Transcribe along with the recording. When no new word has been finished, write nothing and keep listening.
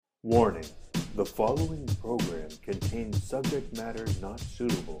Warning: the following program contains subject matter not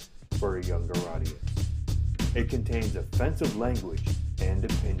suitable for a younger audience. It contains offensive language and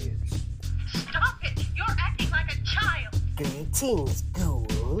opinions. Stop it! You're acting like a child! Greetings,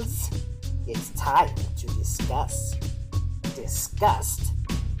 ghouls. It's time to discuss,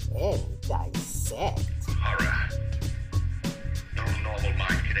 and dissect. Horror. No normal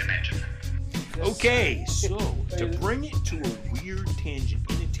mind can imagine. Okay, so to bring it to a weird tangent,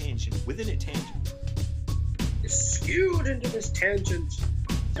 in a tangent, within a tangent, skewed into this tangent,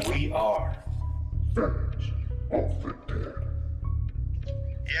 We are Village of the Dead.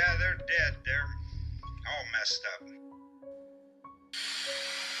 Yeah, they're dead. They're all messed up.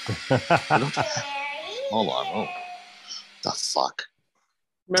 Hold on. Oh, the fuck.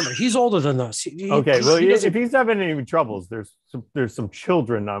 Remember, he's older than us. Okay, well, he doesn't- if he's having any troubles, there's some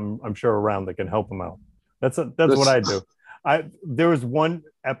children I'm sure around that can help him out. That's what I do. There was one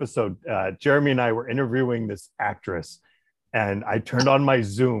episode, Jeremy and I were interviewing this actress, and I turned on my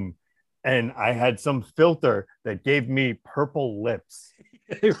Zoom, and I had some filter that gave me purple lips,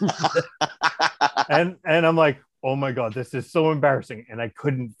 and I'm like, oh my god, this is so embarrassing, and I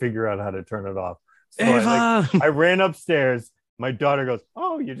couldn't figure out how to turn it off. So Ava! I ran upstairs. My daughter goes,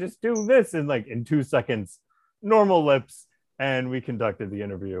 "Oh, you just do this," and like in 2 seconds, normal lips, and we conducted the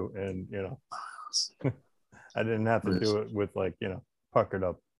interview. And I didn't have to do it with puckered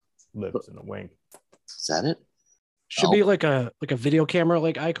up lips and a wink. Is that it? Should be like a video camera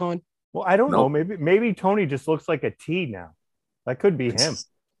like icon. Well, I don't know. Nope. Maybe Tony just looks like a T now. That could be him.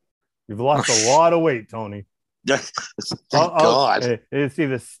 You've lost a lot of weight, Tony. Thank God. You see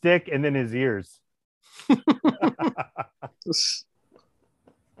the stick and then his ears.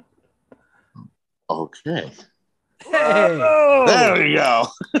 Okay. Hey, Oh! There we go.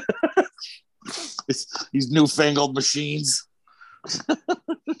 These newfangled machines.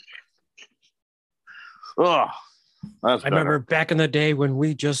 Oh, that's I remember back in the day when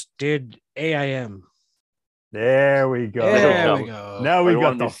we just did AIM. There we go. There we go. Now we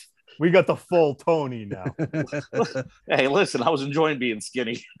Everyone got the full Tony now. Hey, listen, I was enjoying being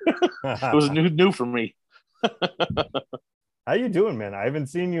skinny. It was new for me. How you doing, man? I haven't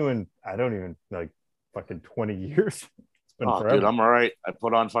seen you in fucking 20 years. It's been forever. Dude, I'm all right. I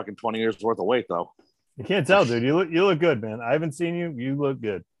put on fucking 20 years worth of weight though. You can't tell, dude. You look good, man. I haven't seen you. You look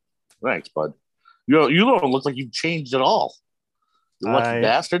good. Thanks, bud. You don't look like you've changed at all. You lucky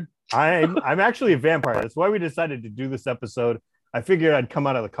bastard. I'm actually a vampire. That's why we decided to do this episode. I figured I'd come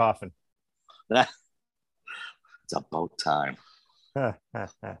out of the coffin. It's about time.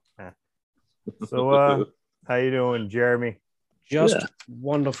 So, how you doing, Jeremy? Just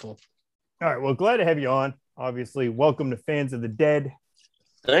wonderful. All right. Well, glad to have you on. Obviously, welcome to Fans of the Dead.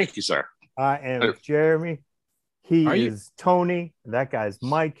 Thank you, sir. I am Jeremy. He Are you? is Tony. That guy's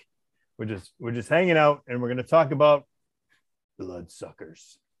Mike. We're just hanging out, and we're going to talk about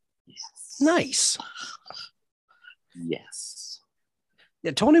bloodsuckers. Nice. Yes.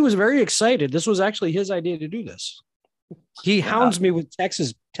 Yeah, Tony was very excited. This was actually his idea to do this. He hounds me with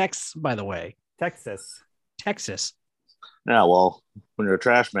texts, by the way. Texas. Yeah, well, when you're a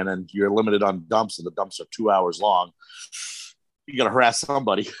trash man and you're limited on dumps and the dumps are 2 hours long, you got to harass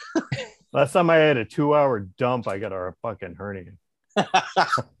somebody. Last time I had a 2-hour dump, I got a fucking hernia.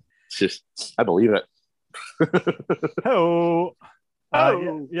 I believe it. Hello.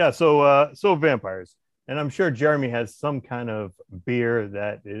 So vampires. And I'm sure Jeremy has some kind of beer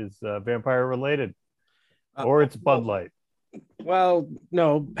that is vampire related, or it's Bud Light. Well,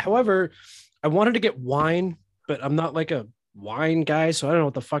 no. However, I wanted to get wine, but I'm not like a wine guy, so I don't know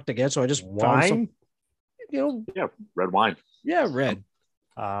what the fuck to get. So I just found some, Wine? Yeah, red wine. yeah, red.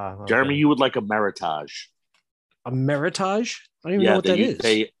 Okay. Jeremy, you would like a Meritage. A Meritage? I don't even know what that is.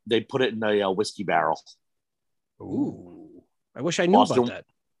 They put it in a whiskey barrel. Ooh. I wish I knew about that.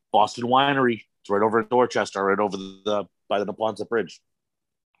 Boston Winery. It's right over in Dorchester, right over by the Neponset Bridge.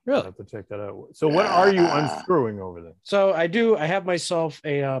 I'll Really? have to check that out. So what are you unscrewing over there? So I have myself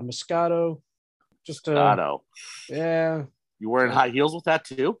a Moscato. Just Moscato. yeah. You wearing high heels with that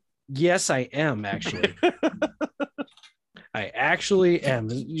too? Yes, I am actually. I actually am.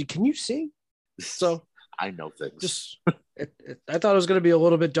 Can you see? So I know things. just I thought it was going to be a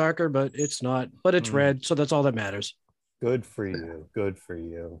little bit darker, but it's not. But it's red, so that's all that matters. Good for you. Good for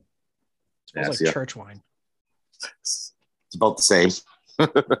you. It smells like church wine. It's about the same.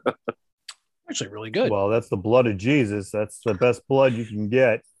 Actually, really good. Well, that's the blood of Jesus. That's the best blood you can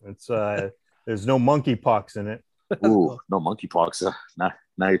get. It's there's no monkeypox in it. Ooh, no monkeypox. Now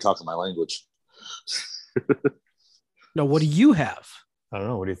you're talking my language. No, what do you have? I don't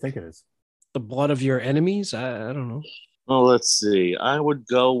know. What do you think it is? The blood of your enemies? I don't know. Well, let's see. I would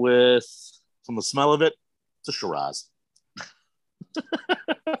go with, from the smell of it, it's a Shiraz.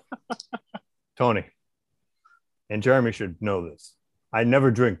 Tony and Jeremy should know this. I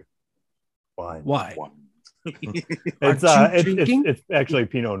never drink wine. Why? It's Aren't you drinking? it's actually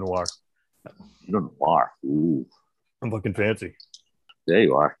Pinot Noir. Pinot Noir. Ooh, I'm looking fancy. there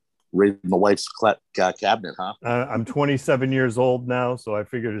you are. Raiding the wife's cabinet, huh? I'm 27 years old now, so I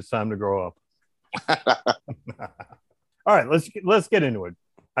figured it's time to grow up. All right, let's get into it.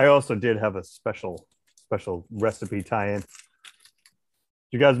 I also did have a special recipe tie-in.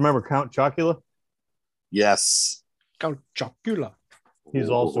 You guys remember Count Chocula? Yes. Count Chocula. He's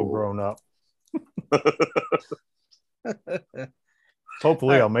also grown up.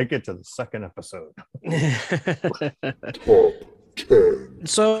 Hopefully, I'll make it to the second episode.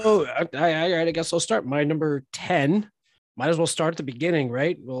 So I guess I'll start my number 10. Might as well start at the beginning,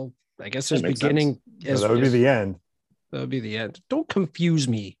 right? Well, I guess there's That makes beginning. So that would be the end. That would be the end. Don't confuse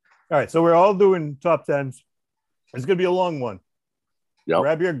me. All right, so we're all doing top 10s. It's going to be a long one. Yep.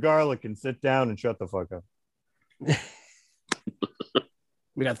 Grab your garlic and sit down and shut the fuck up.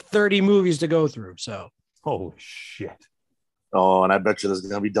 We got 30 movies to go through. So Holy shit. Oh, and I bet you there's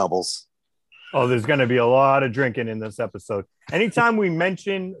going to be doubles. Oh, there's going to be a lot of drinking in this episode. Anytime we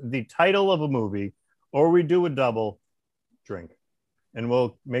mention the title of a movie or we do a double, drink. And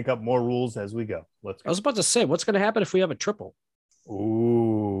we'll make up more rules as we go. Let's I go. was about to say, what's going to happen if we have a triple?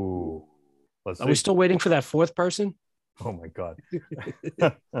 Ooh. Let's Are we still waiting for that fourth person? Oh my God.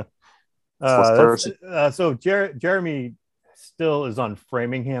 person. So Jeremy still is on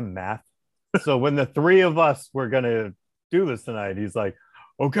Framingham math. So when the three of us were going to do this tonight, he's like,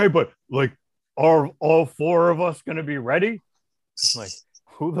 okay, but like, are all four of us going to be ready? I'm like,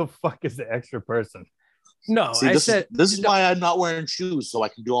 who the fuck is the extra person? No, See, I this said is why I'm not wearing shoes, so I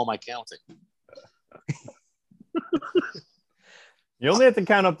can do all my counting. You only have to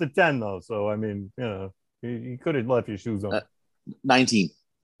count up to 10 though. So, I mean, you know, you could have left your shoes on. 19.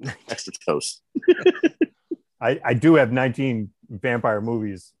 Extra toast. I do have 19 vampire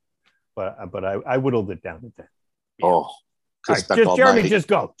movies, but I whittled it down to 10. Oh, All right, Jeremy, just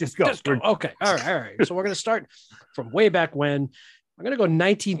go. Just go. Just go. Okay. All right. So we're going to start from way back when. I'm going to go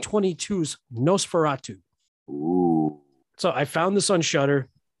 1922's Nosferatu. Ooh. So I found this on Shudder.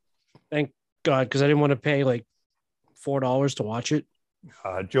 Thank God, because I didn't want to pay like $4 to watch it.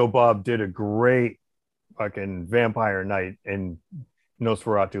 Joe Bob did a great fucking vampire night, and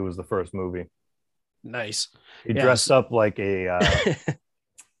Nosferatu was the first movie. Nice. He Yes. dressed up like a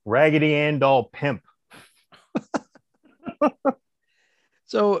Raggedy Ann doll pimp.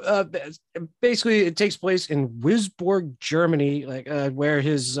 So basically, it takes place in Wisborg, Germany, like where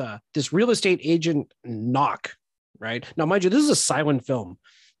his this real estate agent Knock. Right now, mind you, this is a silent film,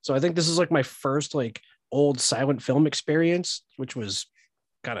 so I think this is like my first like old silent film experience, which was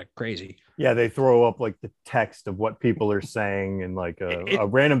kind of crazy. Yeah, they throw up like the text of what people are saying and like a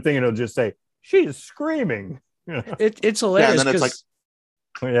random thing, and it'll just say she is screaming. It's hilarious. Yeah, and then it's like,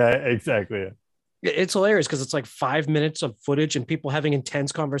 yeah, exactly. Yeah. it's hilarious because it's like 5 minutes of footage and people having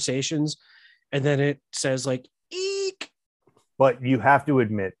intense conversations, and then it says like eek. But you have to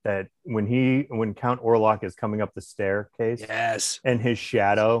admit that when Count Orlok is coming up the staircase, Yes. and his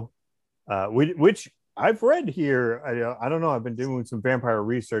shadow, which I've read here, I don't know. I've been doing some vampire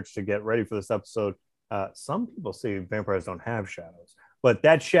research to get ready for this episode. Some people say vampires don't have shadows, but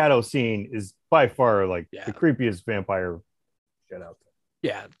that shadow scene is by far like the creepiest vampire shit out there.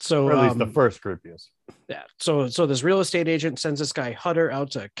 Yeah. So Or at least the first creepiest. Yeah. So this real estate agent sends this guy Hutter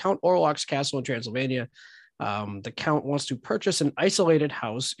out to Count Orlok's castle in Transylvania. The Count wants to purchase an isolated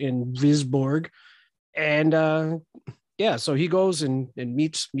house in Wisborg, and so he goes and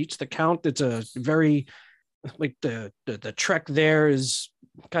meets the Count. It's a very like the trek there is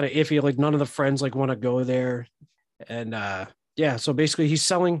kind of iffy. Like none of the friends like want to go there, and so basically he's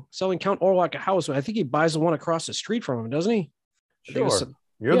selling Count Orlok a house. I think he buys the one across the street from him, doesn't he? Sure.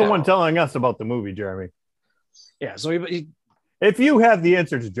 You're the one telling us about the movie, Jeremy. Yeah. So he if you have the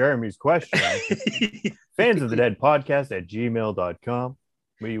answer to Jeremy's question, fans of the Dead podcast at gmail.com,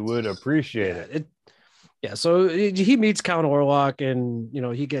 we would appreciate it. So he meets Count Orlok, and you know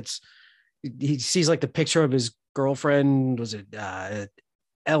he sees like the picture of his girlfriend. Was it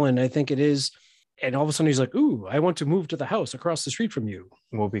Ellen? I think it is. And all of a sudden he's like, "Ooh, I want to move to the house across the street from you."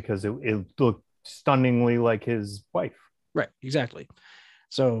 Well, because it looked stunningly like his wife. Right. Exactly.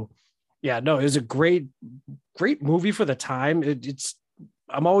 So, yeah, no, it was a great movie for the time.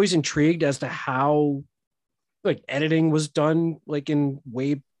 I'm always intrigued as to how like editing was done, like in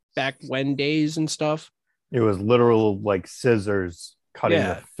way back when days and stuff. It was literal like scissors cutting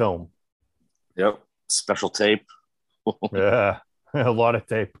the film. Yep. Special tape. Yeah, a lot of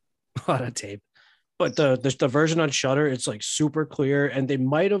tape. A lot of tape. But the version on Shudder, it's like super clear, and they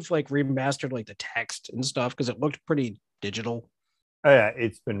might have like remastered like the text and stuff because it looked pretty digital. Oh, yeah,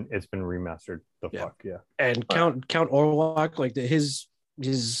 it's been remastered. The Yeah. fuck, yeah. And Count Orlok, like his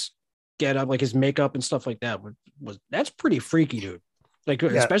get up, like his makeup and stuff like that was that's pretty freaky, dude. Like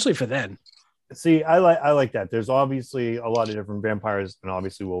especially for then. See, I like that. There's obviously a lot of different vampires, and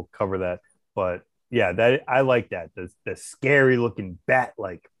obviously we'll cover that. But yeah, that I like that. The scary looking bat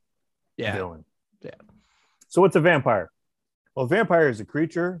like villain. Yeah. So what's a vampire? Well, a vampire is a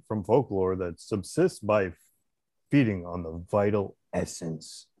creature from folklore that subsists by feeding on the vital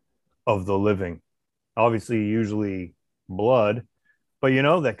essence of the living. Obviously, usually blood, but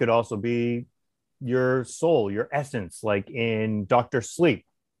that could also be your soul, your essence, like in Dr. Sleep.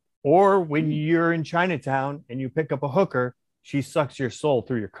 Or when you're in Chinatown and you pick up a hooker, she sucks your soul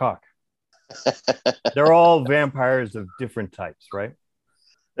through your cock. They're all vampires of different types, right?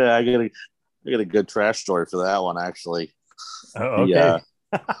 Yeah, I get a good trash story for that one, actually. Okay. Yeah,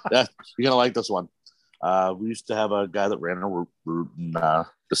 you're gonna like this one. We used to have a guy that ran a route in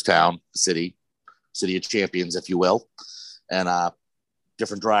this town, the city of champions, if you will. And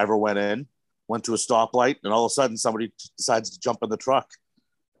different driver went to a stoplight, and all of a sudden somebody decides to jump in the truck.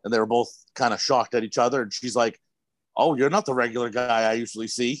 And they were both kind of shocked at each other. And she's like, "Oh, you're not the regular guy I usually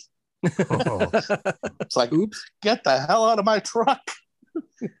see." Oh. It's like, oops, get the hell out of my truck.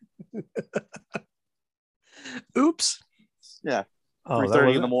 Oops. Yeah. Oh,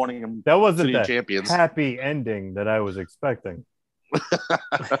 3:30 in the morning. And that wasn't City the of Champions. happy ending that I was expecting.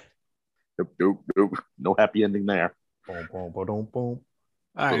 Nope. No happy ending there. Boom, boom, boom, boom. All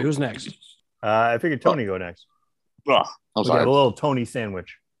right, who's next? I figured Tony go next. Oh, I'm We sorry. got a little Tony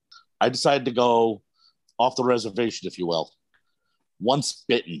sandwich. I decided to go off the reservation, if you will. Once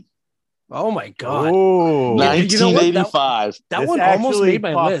Bitten. Oh my god. Oh, Yeah, you know what? 1985. That one almost made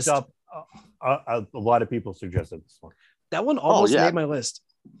my list. Up, a lot of people suggested this one. That one almost yeah. made my list.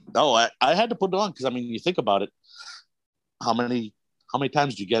 Oh, I had to put it on because, I mean, you think about it. How many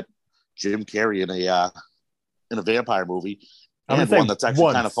times do you get Jim Carrey in a vampire movie? And one that's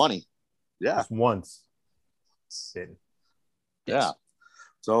actually kind of funny. Yeah. Just once. Yeah.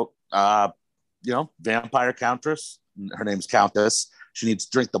 So, vampire countess. Her name's Countess. She needs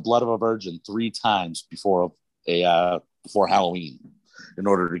to drink the blood of a virgin 3 times before Halloween in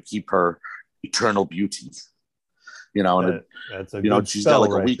order to keep her eternal beauty. That's a good she's got like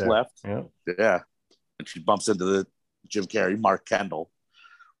a right week there. left. Yeah. And she bumps into the Jim Carrey, Mark Kendall,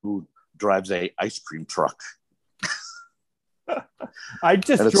 who drives a ice cream truck. I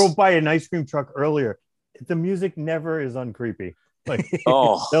just drove by an ice cream truck earlier. The music never is uncreepy. Like,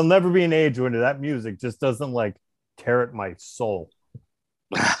 there'll never be an age when that music just doesn't like tear at my soul.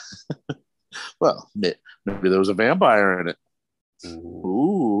 Well, maybe there was a vampire in it.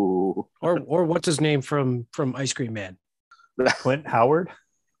 Ooh. Or what's his name from Ice Cream Man? Clint Howard.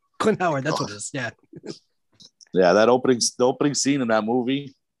 Clint Howard, that's what it is. Yeah. Yeah, the opening scene in that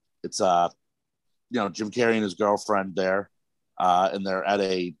movie, it's Jim Carrey and his girlfriend there, and they're at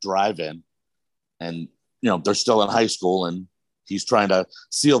a drive-in, and they're still in high school, and he's trying to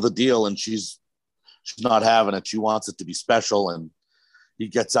seal the deal, and she's not having it. She wants it to be special, and he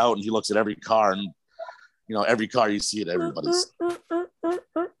gets out and he looks at every car, and every car you see it, everybody's.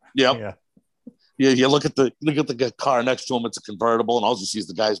 Yep. Yeah. You look at the car next to him. It's a convertible, and all you see is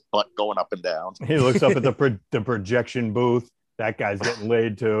the guy's butt going up and down. He looks up at the projection booth. That guy's getting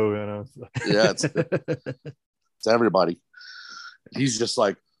laid too. Yeah, it's everybody. He's just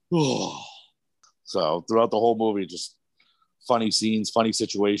like, oh. So throughout the whole movie, just funny scenes, funny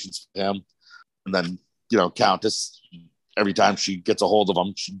situations for him, and then Countess. Every time she gets a hold of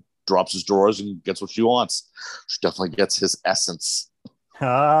him, she drops his drawers and gets what she wants. She definitely gets his essence.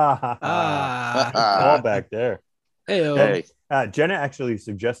 All back there. Hey. Jenna actually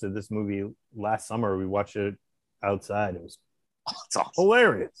suggested this movie last summer. We watched it outside. It was awesome.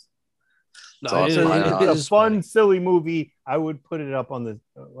 Hilarious. It's a fun, silly movie. I would put it up on the.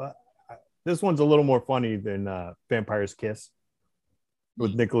 This one's a little more funny than Vampire's Kiss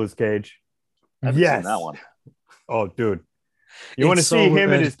with Nicolas Cage. I haven't seen that one. Oh, dude. You want to see him good.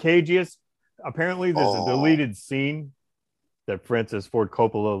 at his cagiest? Apparently, there's a deleted scene that Francis Ford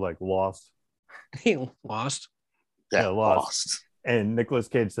Coppola lost. He lost. Yeah, lost. And Nicolas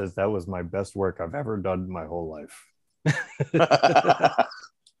Cage says that was my best work I've ever done in my whole life.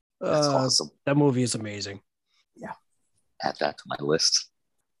 That's awesome. That movie is amazing. Yeah. Add that to my list.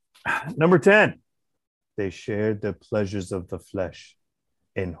 Number 10. They shared the pleasures of the flesh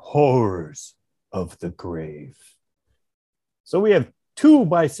and horrors of the grave. So we have 2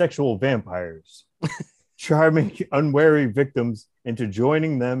 bisexual vampires charming unwary victims into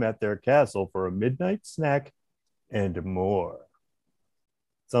joining them at their castle for a midnight snack and more.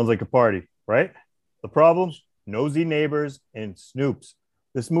 Sounds like a party, right? The problem? Nosy neighbors and snoops.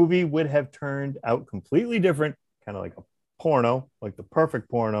 This movie would have turned out completely different, kind of like a porno, like the perfect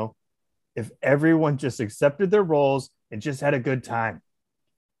porno, if everyone just accepted their roles and just had a good time.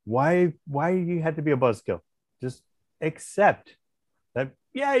 Why you had to be a buzzkill? Just accept that,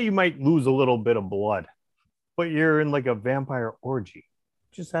 yeah, you might lose a little bit of blood, but you're in like a vampire orgy.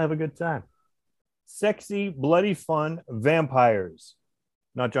 Just have a good time. Sexy, bloody fun vampires.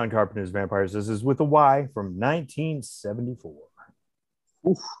 Not John Carpenter's Vampires. This is with a Y from 1974.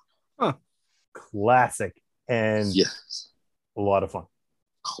 Oof. Huh. Classic and Yes. a lot of fun.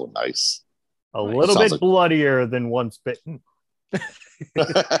 Oh, nice. A little Sounds bit like- bloodier than Once Bitten.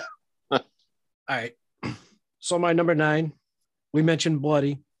 All right. So my number 9, we mentioned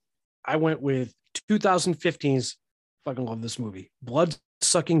bloody. I went with 2015's, fucking love this movie, Blood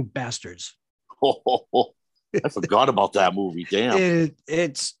Sucking Bastards. I forgot about that movie. Damn.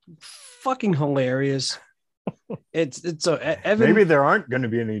 It's fucking hilarious. It's a Evan. Maybe there aren't going to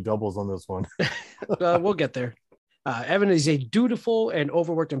be any doubles on this one. We'll get there. Evan is a dutiful and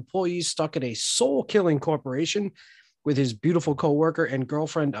overworked employee stuck at a soul-killing corporation with his beautiful co-worker and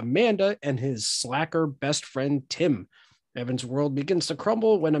girlfriend Amanda and his slacker best friend Tim. Evan's world begins to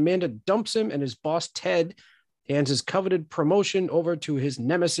crumble when Amanda dumps him and his boss Ted hands his coveted promotion over to his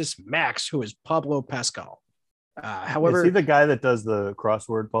nemesis Max, who is Pablo Pascal. However, Is he the guy that does the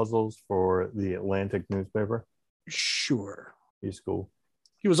crossword puzzles for the Atlantic newspaper? sure, He's cool.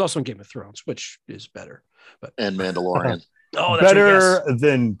 he was also in Game of Thrones, which is better. But And Mandalorian. oh, that's Better right, yes.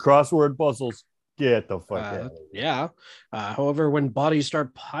 than crossword puzzles. Get the fuck out of here. Yeah. However, when bodies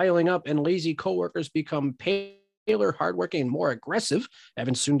start piling up and lazy coworkers become paler, hardworking, and more aggressive,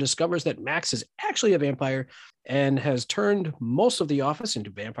 Evan soon discovers that Max is actually a vampire and has turned most of the office into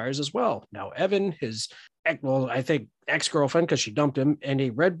vampires as well. Now, Evan, his ex-girlfriend, because she dumped him, and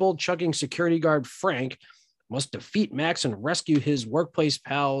a Red Bull chugging security guard, Frank, must defeat Max and rescue his workplace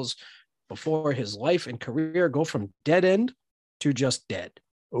pals before his life and career go from dead end to just dead.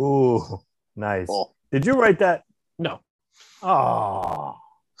 Ooh, nice. Oh. Did you write that? No. Oh,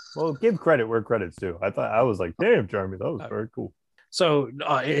 well, give credit where credit's due. I was like, damn, Jeremy, that was very cool. So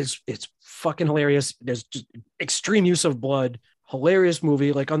it's fucking hilarious. There's just extreme use of blood. Hilarious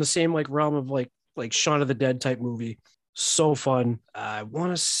movie, like on the same like realm of like Shaun of the Dead type movie. So fun. I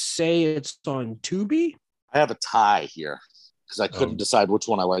want to say it's on Tubi. I have a tie here because I couldn't decide which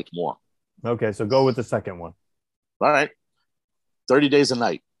one I liked more. Okay, so go with the second one. All right. 30 Days a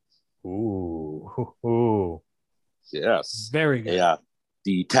Night. Ooh. Yes. Very good. Yeah.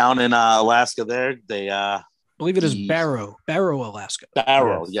 The town in Alaska there, they Believe it is the- Barrow, Alaska.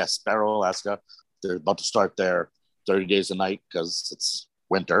 Barrow, Yes. yes, Barrow, Alaska. They're about to start their 30 Days a Night because it's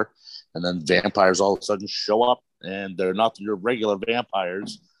winter. And then vampires all of a sudden show up, and they're not your regular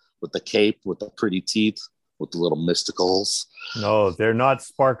vampires with the cape, with the pretty teeth, with the little mysticals. No, they're not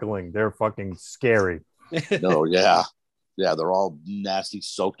sparkling. They're fucking scary. No, yeah. Yeah, they're all nasty,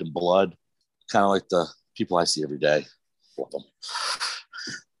 soaked in blood. Kind of like the people I see every day. Love them.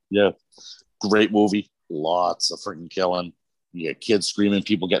 Yeah. Great movie. Lots of freaking killing. You get kids screaming,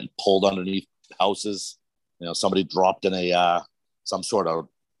 people getting pulled underneath houses. You know, somebody dropped in a some sort of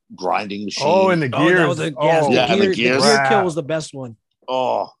grinding machine. Oh, and the gears. the Yeah, the gear gears. kill was the best one.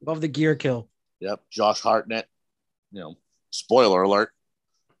 Oh, Love the gear kill. yep. Josh Hartnett, you know, spoiler alert,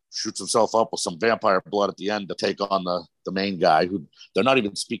 shoots himself up with some vampire blood at the end to take on the main guy who they're not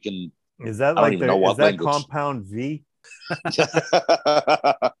even speaking. Is that I don't like even know what is that language. Compound V?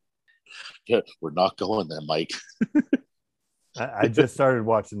 Yeah, we're not going there, Mike. I just started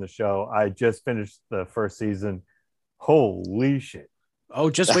watching the show. I just finished the first season. Holy shit. Oh,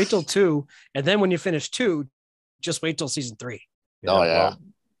 just wait till 2. And then when you finish 2, just wait till season 3. Oh, yeah. well,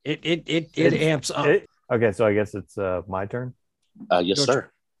 It amps up. Okay, so I guess it's my turn. Yes, Your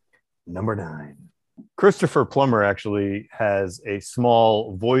sir. Number 9. Christopher Plummer actually has a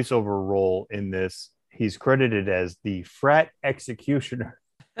small voiceover role in this. He's credited as the frat executioner.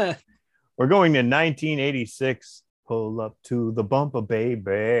 We're going to 1986. Pull up to the bumper,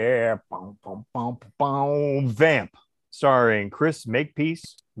 baby. Boom, boom, boom, boom. Vamp, starring Chris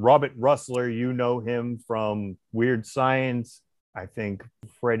Makepeace, Robert Russler. You know him from Weird Science, I think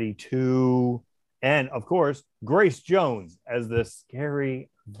Freddy 2, and of course, Grace Jones as the scary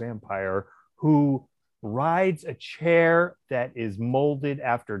vampire who rides a chair that is molded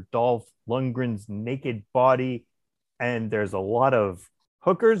after Dolph Lundgren's naked body. And there's a lot of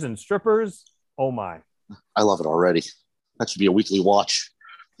hookers and strippers. Oh my. I love it already. That should be a weekly watch.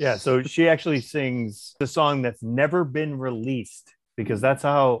 Yeah, so she actually sings the song that's never been released because that's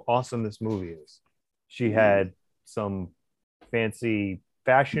how awesome this movie is. She had some fancy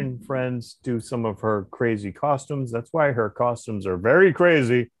fashion friends do some of her crazy costumes. That's why her costumes are very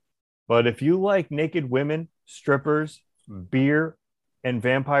crazy. But if you like naked women, strippers, beer, and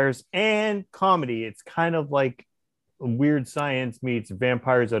vampires and comedy, it's kind of like Weird Science meets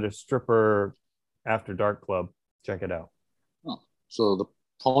vampires at a stripper after dark club. Check it out. Oh, so the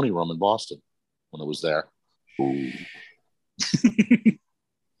Pony Room in Boston when it was there. Ooh.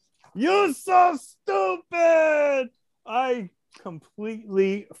 You're so stupid. I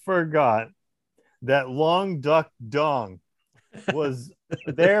completely forgot that Long Duck Dong was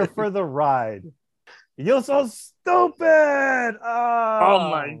there for the ride. You're so stupid. Oh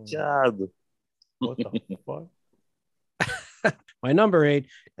my God. What the fuck? My number 8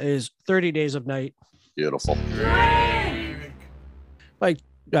 is 30 Days of Night. Beautiful. Like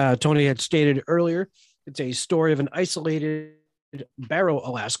Tony had stated earlier, it's a story of an isolated Barrow,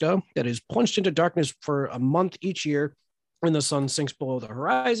 Alaska, that is plunged into darkness for a month each year when the sun sinks below the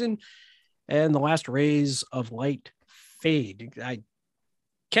horizon and the last rays of light fade. I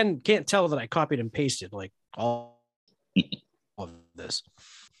can't tell that I copied and pasted like all of this.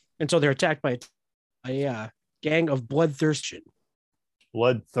 And so they're attacked by a gang of bloodthirsty.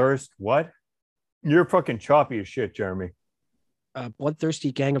 Bloodthirst? What? You're fucking choppy as shit, Jeremy.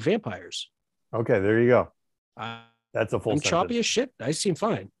 Bloodthirsty gang of vampires. Okay, there you go. That's a full I'm sentence. choppy as shit. I seem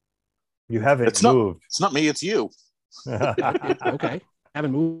fine. You haven't It's moved. It's not me, it's you. Okay.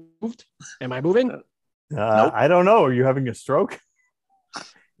 Haven't moved. Am I moving? Nope. I don't know. Are you having a stroke?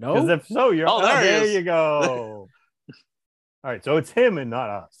 Because No. if so, you're. Oh, there he there is. you go. All right, so it's him and not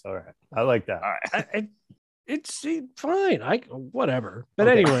us. All right, I like that. All right. It's fine. Whatever. But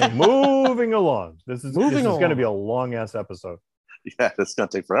Okay, anyway, moving along. This is Moving going to along. be a long ass episode. Yeah, it's gonna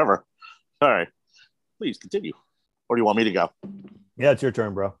take forever. All right. Please continue. Or do you want me to go? Yeah, it's your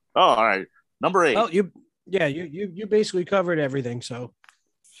turn, bro. Oh, all right. Number 8. well, you basically covered everything. So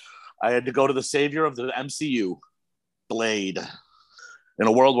I had to go to the savior of the MCU, Blade. In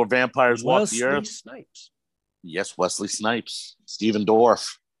a world where vampires walk the Wesley earth. Snipes. Yes, Wesley Snipes, Stephen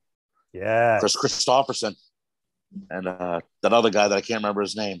Dorff, Yeah. Chris Christopherson, and that other guy that I can't remember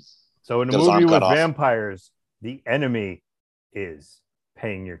his name. So in a Got his arm movie with cut off. vampires, the enemy is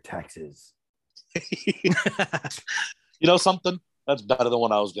paying your taxes. You know something? That's better than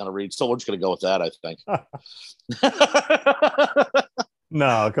what I was going to read. So we're just going to go with that, I think.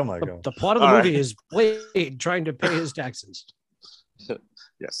 No, come on, go. The plot of the All movie right. is Blade trying to pay his taxes.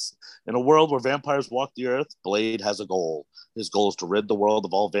 Yes. In a world where vampires walk the earth, Blade has a goal. His goal is to rid the world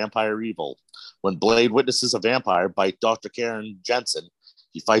of all vampire evil. When Blade witnesses a vampire bite Dr. Karen Jensen,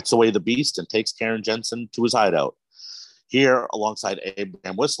 he fights away the beast and takes Karen Jensen to his hideout. Here, alongside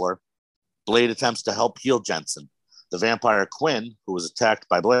Abraham Whistler, Blade attempts to help heal Jensen. The vampire Quinn, who was attacked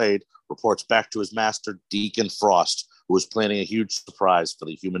by Blade, reports back to his master, Deacon Frost, who is planning a huge surprise for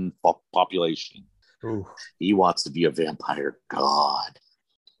the human population. Ooh. He wants to be a vampire god.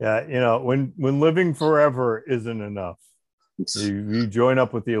 Yeah, you know, when living forever isn't enough, you join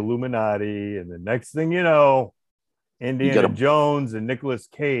up with the Illuminati, and the next thing you know, Indiana Jones and Nicolas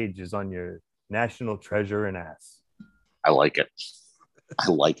Cage is on your national treasure and ass. I like it. I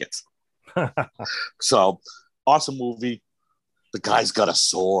like it. So, awesome movie. The guy's got a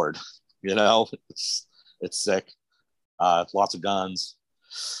sword, you know? It's sick. Lots of guns,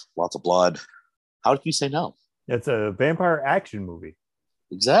 lots of blood. How did you say no? It's a vampire action movie.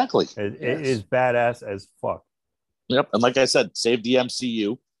 Exactly. It Yes. is badass as fuck. Yep. And like I said, saved the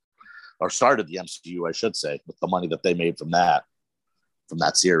MCU, or started the MCU, I should say, with the money that they made from that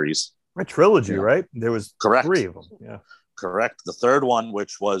series. A trilogy, Yeah. right? There was Correct. 3 of them. Yeah. Correct. The third one,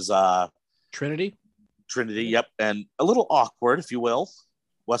 which was Trinity. Trinity, yep. And a little awkward, if you will.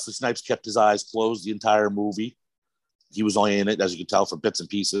 Wesley Snipes kept his eyes closed the entire movie. He was only in it, as you can tell, for bits and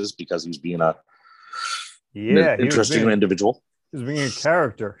pieces because he was being an interesting individual. He was being a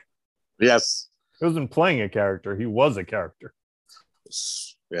character. Yes. He wasn't playing a character. He was a character.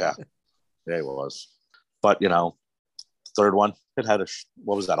 Yeah. Yeah, he was. But, you know, third one, it had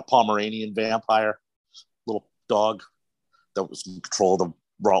a Pomeranian vampire, little dog that was in control of the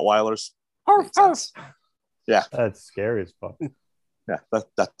Rottweilers. Makes sense. Yeah. That's scary as fuck. Yeah,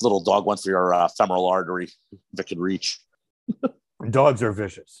 that little dog went for your femoral artery if it could reach. Dogs are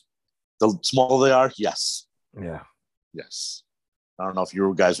vicious. The smaller they are, yes. Yeah. Yes. I don't know if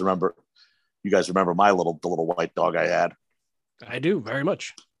you guys remember my the little white dog I had. I do very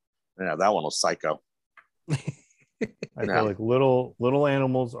much. Yeah, that one was psycho. I feel like little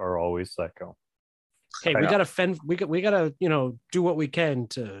animals are always psycho. Hey, we gotta fend. We gotta do what we can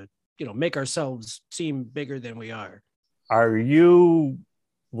to make ourselves seem bigger than we are. Are you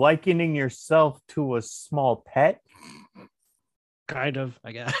likening yourself to a small pet? Kind of,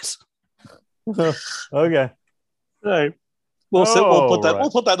 I guess. Okay. All right. We'll put that. right.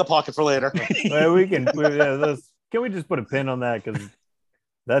 We'll put that in the pocket for later. Well, can we just put a pin on that, because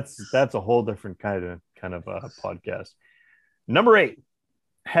that's a whole different kind of podcast. Number 8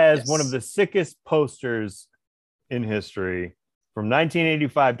 has one of the sickest posters in history from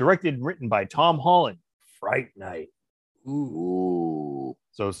 1985, directed and written by Tom Holland. Fright Night. Ooh.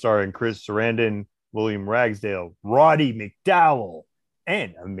 So starring Chris Sarandon, William Ragsdale, Roddy McDowall,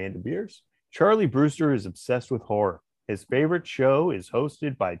 and Amanda Beers. Charlie Brewster is obsessed with horror. His favorite show is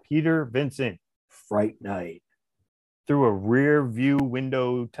hosted by Peter Vincent. Fright Night. Through a rear view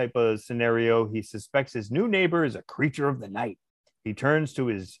window type of scenario, he suspects his new neighbor is a creature of the night. He turns to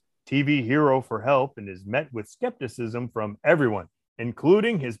his TV hero for help and is met with skepticism from everyone,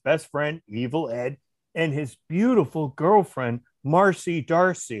 including his best friend, Evil Ed, and his beautiful girlfriend, Marcy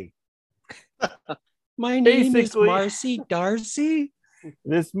Darcy. My name is Marcy Darcy.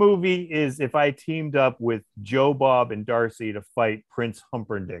 This movie is if I teamed up with Joe Bob and Darcy to fight Prince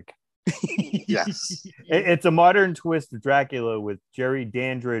Humperdinck. Yes. It's a modern twist of Dracula with Jerry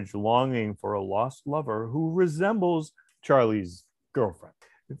Dandridge longing for a lost lover who resembles Charlie's girlfriend.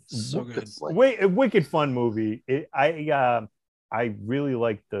 So good. A wicked fun movie. I really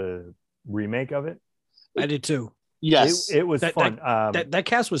liked the remake of it. I did too. Yes. It was fun. That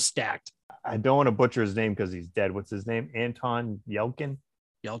cast was stacked. I don't want to butcher his name because he's dead. What's his name? Anton Yelchin?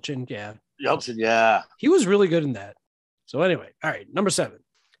 Yelchin, yeah. Yelchin, yeah. He was really good in that. So anyway, all right, number 7.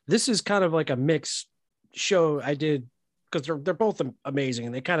 This is kind of like a mixed show I did because they're both amazing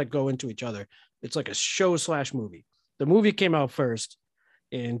and they kind of go into each other. It's like a show / movie. The movie came out first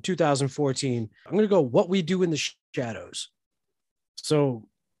in 2014. I'm going to go What We Do in the Shadows. So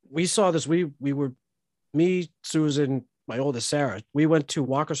we saw this. We were, me, Susan, my oldest Sarah, we went to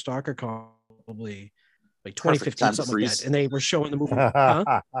Walker Stalker Con probably like 2015, something like that. And they were showing the movie.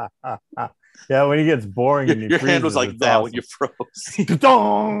 Huh? Yeah, when he gets boring and your hand was like that awesome. when you froze.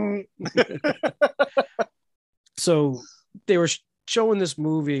 So they were showing this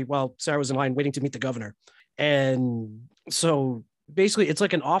movie while Sarah was in line waiting to meet the governor. And so basically it's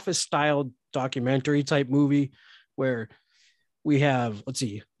like an office style documentary type movie where we have, let's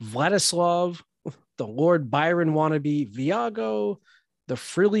see, Vladislav, the Lord Byron wannabe, Viago, the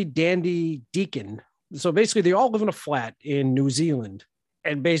frilly dandy Deacon. So basically they all live in a flat in New Zealand.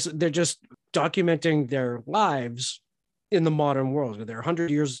 And basically they're just documenting their lives in the modern world. They're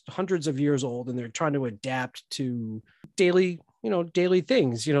hundreds of years old, and they're trying to adapt to daily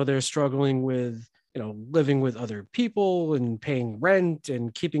things. They're struggling with, living with other people and paying rent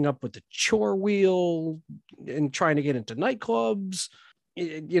and keeping up with the chore wheel and trying to get into nightclubs.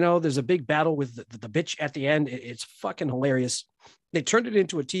 There's a big battle with the bitch at the end. It's fucking hilarious. They turned it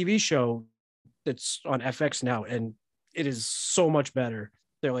into a TV show that's on FX now, and it is so much better.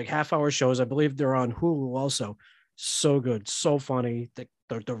 They're like half-hour shows. I believe they're on Hulu also. So good, so funny.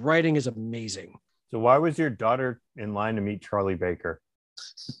 The writing is amazing. So why was your daughter in line to meet Charlie Baker?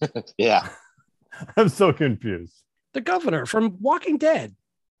 Yeah. I'm so confused. The governor from Walking Dead.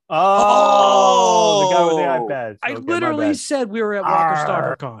 Oh, the guy with the iPad. I literally said we were at Walker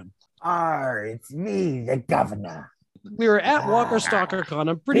Stalker Con. It's me, the governor. We were at Walker Stalker Con.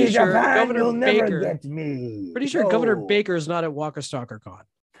 I'm pretty sure Governor Baker. Pretty sure Governor Baker is not at Walker Stalker Con.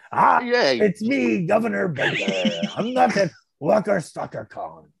 Yay. It's me, Governor Baker. I'm not at Walker Stalker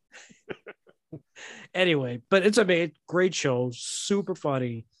Con. Anyway, but it's a great show, super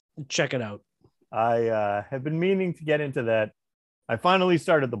funny. Check it out. I have been meaning to get into that. I finally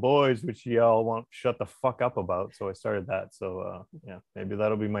started The Boys, which y'all won't shut the fuck up about. So I started that. So yeah, maybe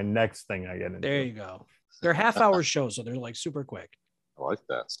that'll be my next thing I get into. There you go. They're half-hour shows, so they're like super quick. I like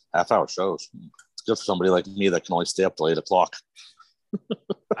that. Half-hour shows. It's good for somebody like me that can only stay up till 8 o'clock.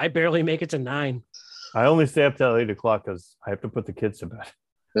 I barely make it to 9. I only stay up till 8 o'clock because I have to put the kids to bed.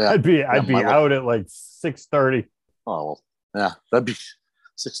 Yeah. I'd be out at like 6:30. Oh well, yeah, that'd be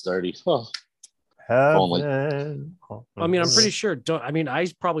 6:30. Oh. I mean, I'm pretty sure. I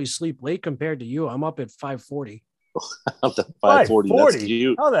probably sleep late compared to you. I'm up at 5:40. Up at 5:40. That's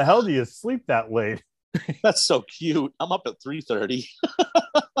cute. How the hell do you sleep that late? That's so cute. I'm up at 3:30.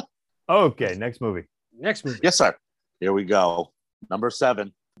 Okay, next movie. Yes, sir. Here we go. Number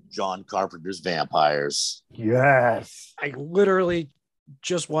 7, John Carpenter's Vampires. Yes. I literally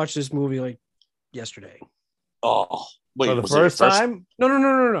just watched this movie like yesterday. Oh, wait. For the first time?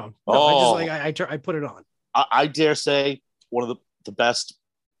 No. Oh. I put it on. I dare say one of the best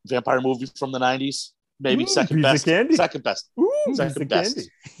vampire movies from the 90s. maybe second piece best. of candy. Second best. Ooh, Second piece of best. candy.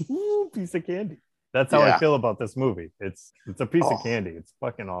 Ooh, piece of candy. That's how I Yeah. feel about this movie. It's a piece Oh. of candy. It's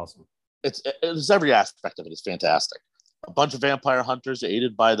fucking awesome. It's every aspect of it is fantastic. A bunch of vampire hunters,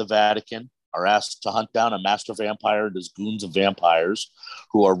 aided by the Vatican, are asked to hunt down a master vampire and his goons of vampires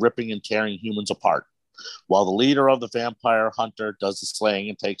who are ripping and tearing humans apart. While the leader of the vampire hunter does the slaying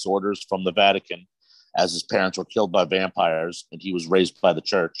and takes orders from the Vatican, as his parents were killed by vampires and he was raised by the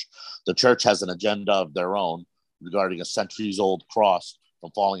church has an agenda of their own regarding a centuries-old cross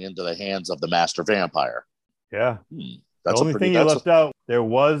from falling into the hands of the master vampire. Yeah. That's the only thing you left out, there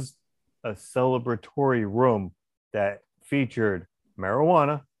was a celebratory room that featured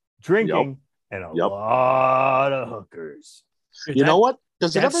marijuana, drinking, and a lot of hookers. Dude, You know what?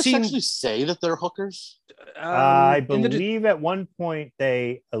 Does it that ever scene- actually say that they're hookers? I in the- believe at one point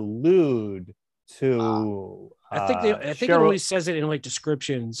they allude to. I think it Cheryl- only says it in like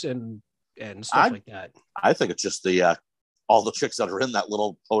descriptions and stuff like that. I think it's just the all the chicks that are in that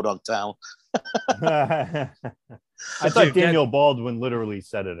little podunk town. I thought Dude, Daniel Baldwin literally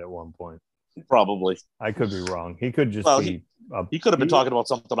said it at one point. Probably. I could be wrong. He could just Well, be. He could have been talking about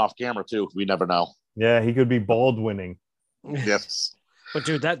something off camera too. We never know. Yeah, he could be Baldwinning. Yes. But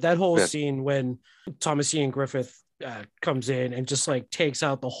dude, that whole Yeah. scene when Thomas Ian Griffith comes in and just like takes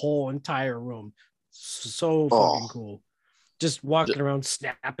out the whole entire room, so fucking cool. Just walking around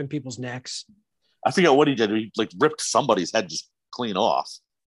snapping people's necks. I forget what he did. He like ripped somebody's head just clean off.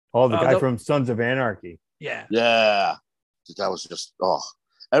 Oh, the guy the- from Sons of Anarchy. Yeah. Yeah. That was just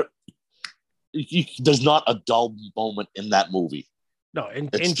there's not a dull moment in that movie. No, and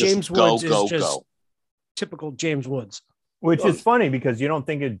It's just James go, Woods go, is just go. typical James Woods. Which is funny because you don't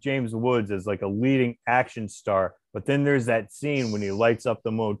think of James Woods as like a leading action star, but then there's that scene when he lights up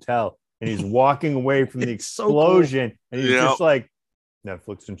the motel and he's walking away from the It's so cool. explosion, and he's Yeah. just like,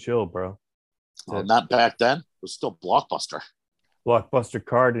 Netflix and chill, bro. Well, not back then. It was still Blockbuster. Blockbuster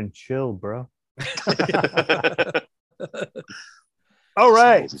card and chill, bro. All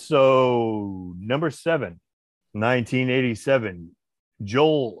right, so number 7, 1987,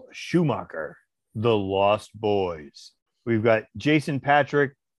 Joel Schumacher, The Lost Boys. We've got Jason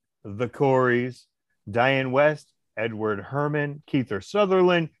Patrick, The Coreys, Diane West, Edward Herman, Kiefer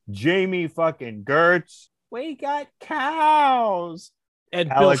Sutherland, Jamie fucking Gertz. We got cows. And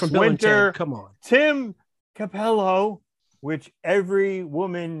Bill Alex from Bill and Winter. Ted, come on. Tim Capello, which every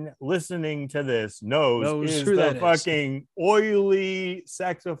woman listening to this knows is who the that is. fucking oily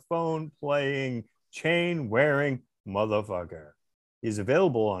saxophone playing, chain wearing motherfucker. He's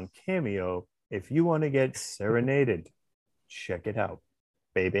available on Cameo if you want to get serenaded. Check it out,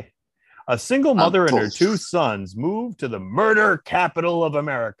 baby. A single mother and her 2 sons moved to the murder capital of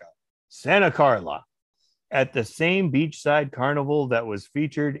America, Santa Carla. At the same beachside carnival that was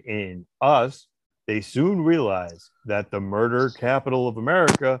featured in Us, they soon realize that the murder capital of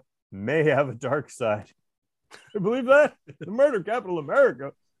America may have a dark side. I believe that. The murder capital of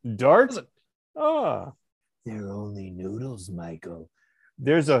America. Dark? They're only noodles, Michael.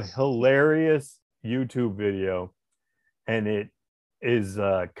 There's a hilarious YouTube video, and it is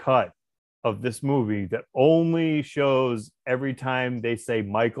a cut of this movie that only shows every time they say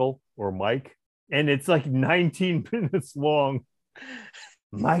Michael or Mike. And it's like 19 minutes long.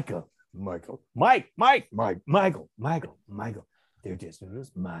 Michael. Michael. Michael. They're just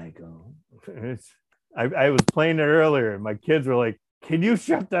noodles, Michael. I was playing it earlier, and my kids were like, "Can you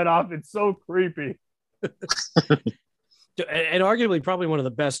shut that off? It's so creepy." And arguably probably one of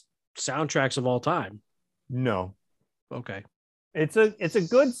the best soundtracks of all time. No, Okay, it's a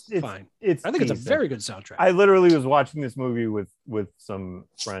good. It's fine. It's I think it's a decent. very good soundtrack. I literally was watching this movie with some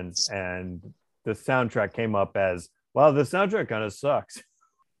friends, and the soundtrack came up as, "Wow, the soundtrack kind of sucks."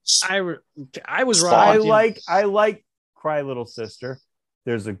 I was I wrong. I like Cry Little Sister.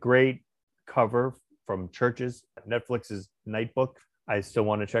 There's a great cover from Churches, Netflix's Nightbook. I still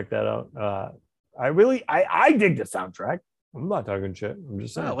want to check that out. I dig the soundtrack. I'm not talking shit. I'm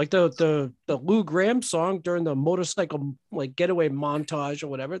just saying. Like the Lou Graham song during the motorcycle like getaway montage or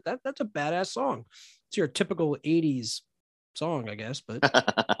whatever. That's a badass song. It's your typical 80s song, I guess, but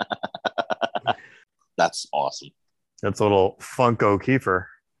That's awesome. That's a little Funko Kiefer.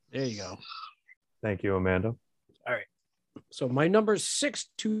 there you go. Thank you, Amanda. So my number 6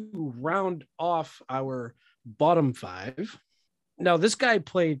 to round off our bottom 5. Now this guy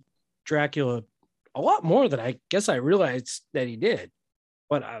played Dracula a lot more than I guess I realized that he did.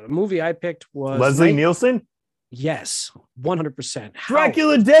 But the movie I picked was Leslie Nielsen. Yes, 100%. How?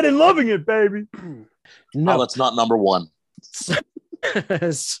 Dracula dead and loving it, baby. No, that's not number 1.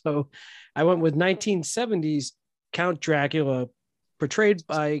 So I went with 1970s Count Dracula, portrayed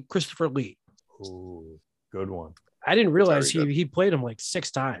by Christopher Lee. Ooh, good one. I didn't realize Very good. he played him like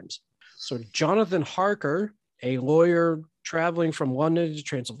 6 times. So Jonathan Harker, a lawyer traveling from London to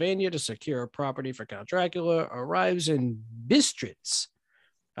Transylvania to secure a property for Count Dracula, arrives in Bistritz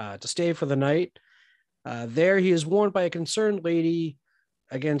to stay for the night. There, he is warned by a concerned lady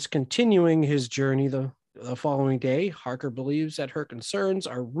against continuing his journey the following day. Harker believes that her concerns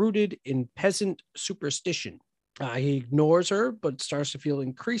are rooted in peasant superstition. He ignores her, but starts to feel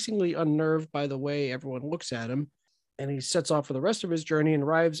increasingly unnerved by the way everyone looks at him. And he sets off for the rest of his journey and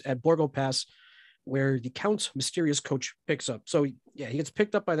arrives at Borgo Pass, where the Count's mysterious coach picks up. So, yeah, he gets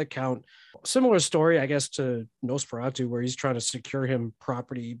picked up by the Count. Similar story, I guess, to Nosferatu, where he's trying to secure him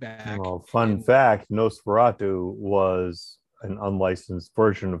property back. Well, fun fact, Nosferatu was an unlicensed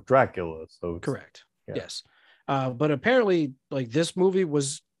version of Dracula. So Correct. Yeah. Yes. But apparently, like, this movie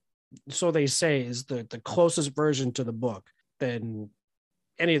was, so they say, is the closest version to the book than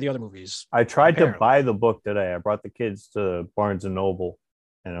any of the other movies. I tried Apparently. to buy the book today. I brought the kids to Barnes and Noble,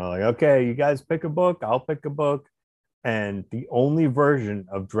 and I'm like, okay, you guys pick a book, I'll pick a book. And the only version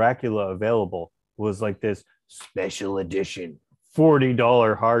of Dracula available was like this special edition $40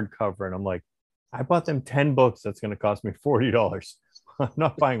 hardcover. And I'm like, I bought them 10 books. That's going to cost me $40. I'm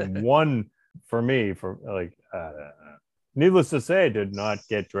not buying one for me. For like, needless to say, I did not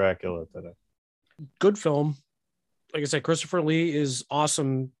get Dracula today. Good film. Like I said, Christopher Lee is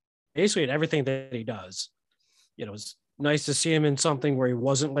awesome basically at everything that he does. You know, it's nice to see him in something where he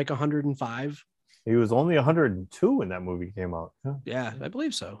wasn't like 105. He was only 102 when that movie came out. Yeah. Yeah, I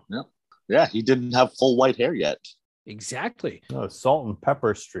believe so. Yeah, he didn't have full white hair yet. Exactly. No, salt and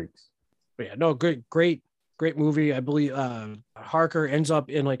pepper streaks. But yeah, no, great movie. I believe Harker ends up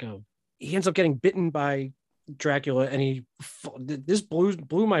in he ends up getting bitten by Dracula, and this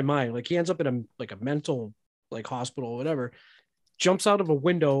blew my mind. Like, he ends up in a mental hospital or whatever, jumps out of a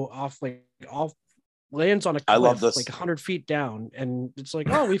window lands on a cliff, I love this. 100 feet down, and it's like,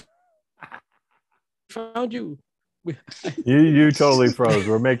 oh, we found you. You totally froze.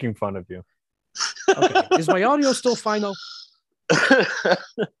 We're making fun of you. Okay, is my audio still fine though?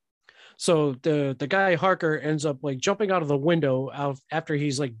 So the guy Harker ends up jumping out of the window after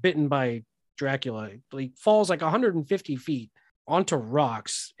he's bitten by Dracula. He falls 150 feet onto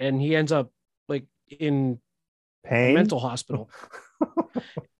rocks, and he ends up in Pain? a mental hospital.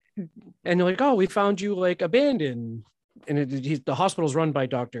 And they're like, oh, we found you abandoned. And the hospital's run by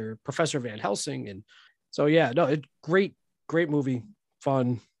Professor Van Helsing. And so, yeah, no, it's great movie.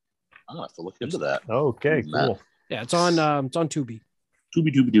 Fun. I'll have to look into that. Okay, cool. Yeah, it's on Tubi.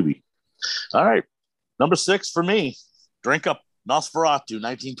 Tubi. All right. Number 6 for me. Drink Up, Nosferatu,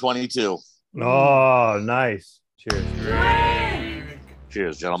 1922. Oh, nice. Cheers.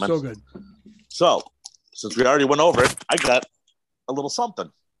 Cheers, gentlemen. So good. So, since we already went over it, I got a little something.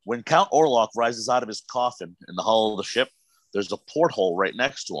 When Count Orlok rises out of his coffin in the hull of the ship, there's a porthole right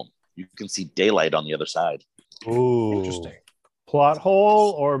next to him. You can see daylight on the other side. Ooh. Interesting. Plot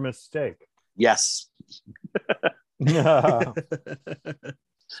hole or mistake? Yes. Well,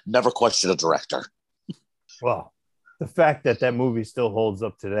 Never question a director. the fact that movie still holds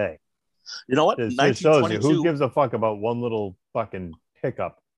up today. You know what? It shows you who gives a fuck about one little fucking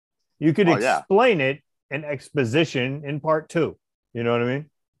hiccup. You could explain it in exposition in part 2. You know what I mean?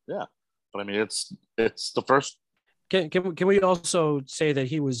 Yeah, but I mean it's the first. Can we also say that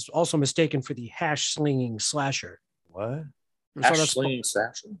he was also mistaken for the hash slinging slasher? What? Hash slinging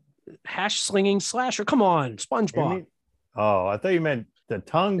slasher. Hash slinging slasher. Come on, SpongeBob. Oh, I thought you meant the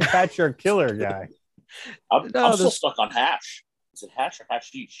tongue catcher killer guy. I'm still stuck on hash. Is it hash or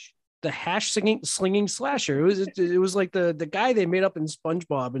hashish? The hash slinging slasher. It was like the guy they made up in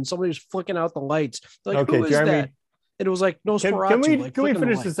SpongeBob, and somebody was flicking out the lights. Like, okay, who is Jeremy, that? And it was like Nosferatu. Can we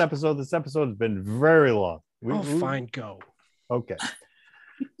finish this episode? This episode has been very long. Fine, go. Okay.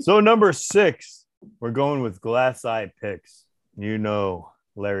 So number 6, we're going with Glass Eye Picks. You know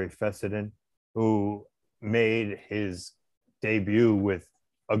Larry Fessenden, who made his debut with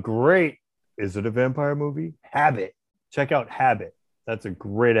a great, is it a vampire movie? Habit. Check out Habit. That's a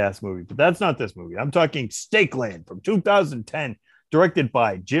great ass movie, but that's not this movie. I'm talking Stakeland from 2010, directed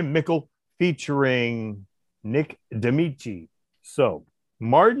by Jim Mickle, featuring Nick D'Amici. So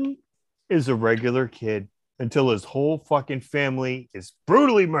Martin is a regular kid until his whole fucking family is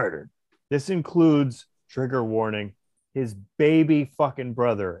brutally murdered. This includes, trigger warning, his baby fucking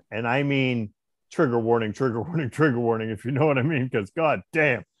brother. And I mean, trigger warning, if you know what I mean, because god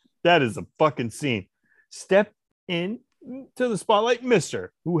damn, that is a fucking scene. Step in to the spotlight,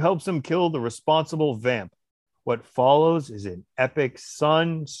 Mister, who helps him kill the responsible vamp. What follows is an epic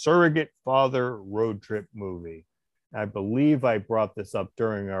son surrogate father road trip movie. I believe I brought this up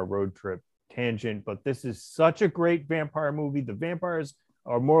during our road trip tangent, but this is such a great vampire movie. The vampires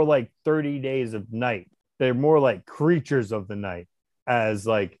are more like 30 Days of Night. They're more like creatures of the night, as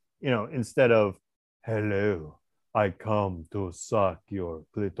like, instead of hello, I come to suck your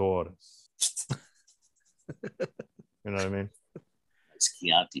clitoris. You know what I mean? It's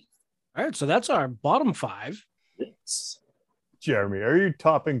Chianti. All right, so that's our bottom 5. Yes. Jeremy, are you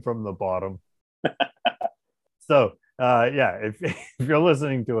topping from the bottom? So, if you're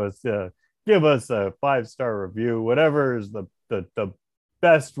listening to us, give us a 5-star review, whatever is the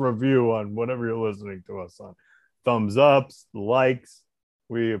best review on whatever you're listening to us on. Thumbs ups, likes,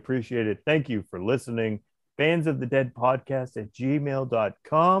 we appreciate it. Thank you for listening. Fans of the Dead Podcast at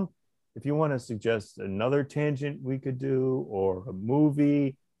gmail.com. If you want to suggest another tangent we could do, or a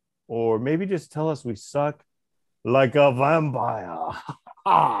movie, or maybe just tell us we suck like a vampire.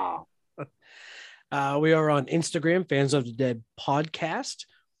 We are on Instagram, Fans of the Dead Podcast,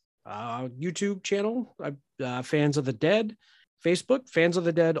 YouTube channel, Fans of the Dead, Facebook, Fans of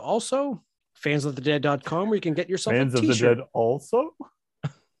the Dead also, fansofthedead.com, where you can get yourself Fans a of t-shirt. the Dead also?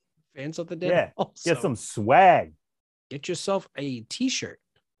 Fans of the Dead Yeah, also. get some swag. Get yourself a t-shirt.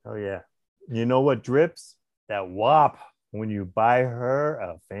 Oh, yeah. You know what drips? That WAP when you buy her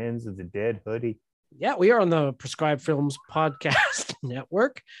a Fans of the Dead hoodie. Yeah, we are on the Prescribed Films Podcast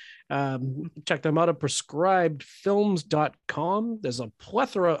Network. Check them out at prescribedfilms.com. There's a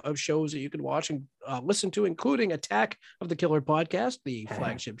plethora of shows that you can watch and listen to, including Attack of the Killer Podcast, the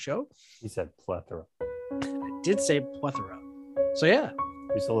flagship show. He said plethora. I did say plethora. So, yeah.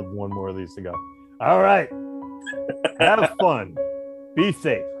 We still have one more of these to go. All right. Have fun. Be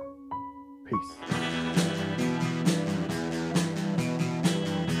safe. Peace.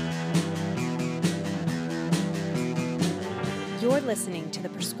 You're listening to the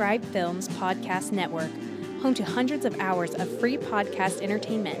Prescribed Films Podcast Network, home to hundreds of hours of free podcast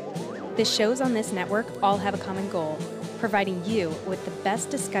entertainment. The shows on this network all have a common goal, providing you with the best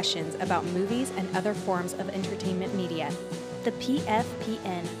discussions about movies and other forms of entertainment media. The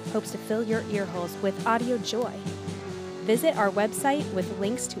PFPN hopes to fill your earholes with audio joy. Visit our website with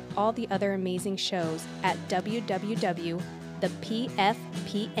links to all the other amazing shows at www.thepfpn.com.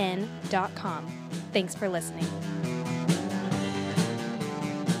 Thanks for listening.